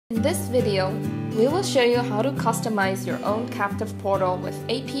In this video, we will show you how to customize your own captive portal with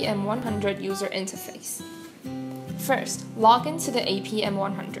APM100 user interface. First, log into the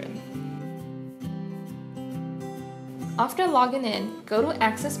APM100. After logging in, go to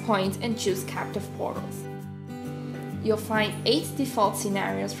Access Point and choose Captive Portals. You'll find 8 default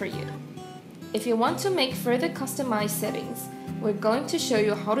scenarios for you. If you want to make further customized settings, we're going to show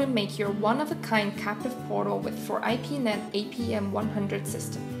you how to make your one-of-a-kind captive portal with 4ipnet APM100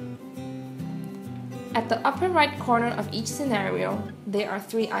 system. At the upper right corner of each scenario, there are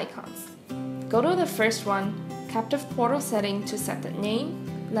 3 icons. Go to the first one, Captive Portal Setting, to set the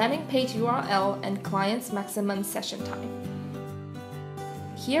name, landing page URL, and client's maximum session time.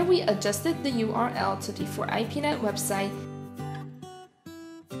 Here we adjusted the URL to the 4ipnet website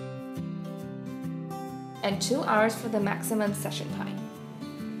and 2 hours for the maximum session time.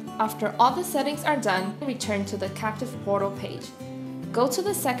 After all the settings are done, return to the Captive Portal page. Go to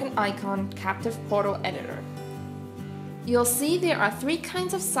the second icon, Captive Portal Editor. You'll see there are 3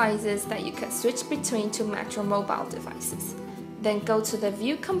 kinds of sizes that you can switch between to match your mobile devices. Then go to the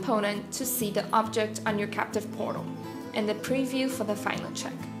View component to see the object on your captive portal, and the preview for the final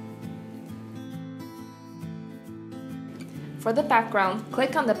check. For the background,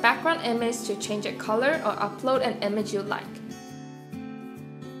 click on the background image to change a color or upload an image you like.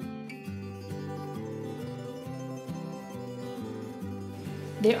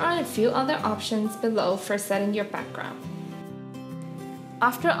 There are a few other options below for setting your background.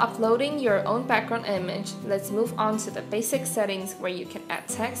 After uploading your own background image, let's move on to the basic settings where you can add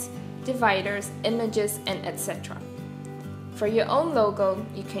text, dividers, images, and etc. For your own logo,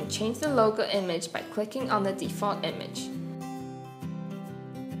 you can change the logo image by clicking on the default image.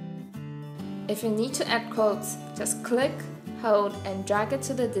 If you need to add quotes, just click, hold, and drag it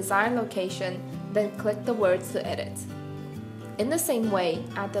to the desired location, then click the words to edit. In the same way,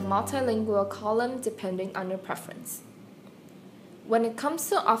 add the multilingual column depending on your preference. When it comes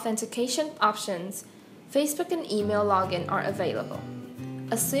to authentication options, Facebook and email login are available.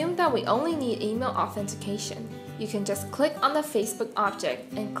 Assume that we only need email authentication. You can just click on the Facebook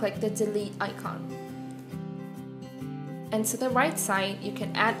object and click the delete icon. And to the right side, you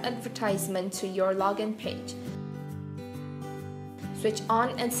can add advertisement to your login page. Switch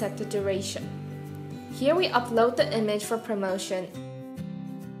on and set the duration. Here we upload the image for promotion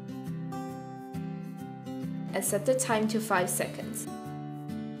and set the time to 5 seconds.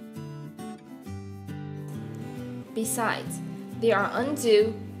 Besides, there are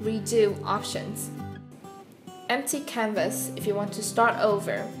undo, redo options, empty canvas if you want to start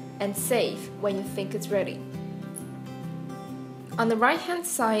over, and save when you think it's ready. On the right-hand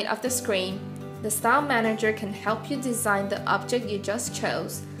side of the screen, the Style Manager can help you design the object you just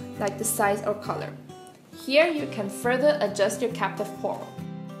chose, like the size or color. Here you can further adjust your captive portal.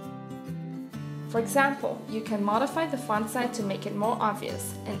 For example, you can modify the font size to make it more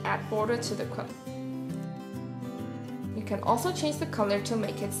obvious and add border to the quote. You can also change the color to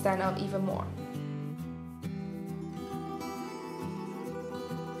make it stand out even more.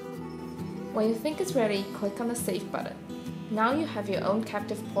 When you think it's ready, click on the Save button. Now you have your own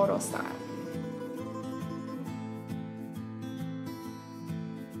captive portal style.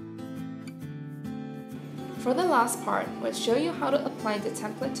 For the last part, we'll show you how to apply the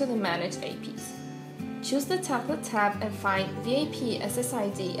template to the Managed APs. Choose the Template tab and find VAP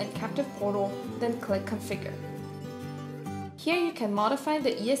SSID and Captive Portal, then click Configure. Here you can modify the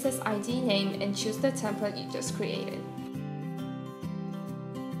ESSID name and choose the template you just created.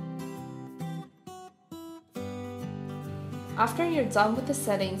 After you're done with the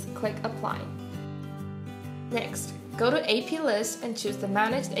settings, click Apply. Next, go to AP List and choose the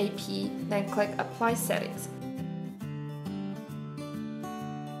Managed AP, then click Apply Settings.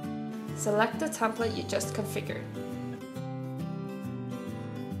 Select the template you just configured.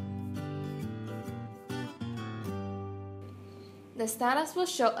 The status will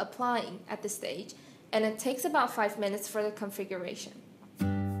show Applying at this stage, and it takes about 5 minutes for the configuration.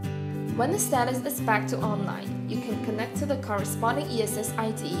 When the status is back to online, you can connect to the corresponding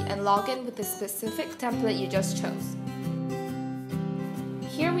ESSID and log in with the specific template you just chose.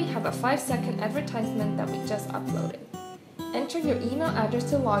 Here we have a 5-second advertisement that we just uploaded. Enter your email address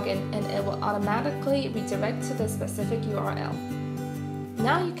to log in and it will automatically redirect to the specific URL.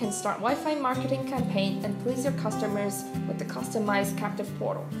 Now you can start Wi-Fi marketing campaign and please your customers with the customized captive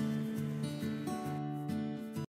portal.